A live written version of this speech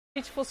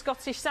Beautiful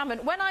Scottish salmon.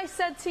 When I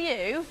said to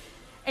you,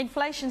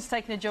 inflation's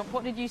taken a jump,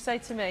 what did you say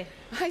to me?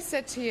 I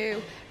said to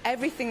you,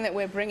 everything that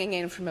we're bringing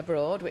in from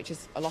abroad, which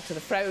is a lot of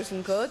the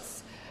frozen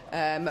goods,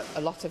 a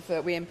lot of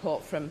we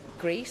import from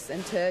Greece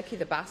and Turkey,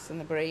 the bass and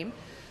the bream,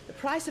 the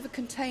price of a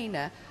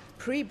container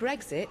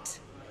pre-Brexit,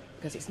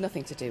 because it's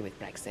nothing to do with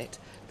Brexit,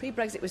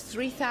 pre-Brexit was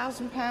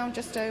 £3,000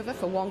 just over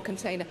for one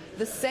container.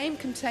 The same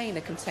container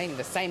containing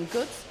the same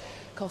goods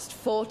cost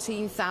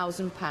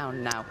 £14,000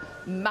 now.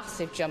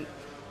 Massive jump.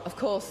 Of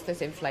course,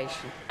 there's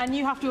inflation. And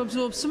you have to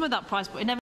absorb some of that price, but it never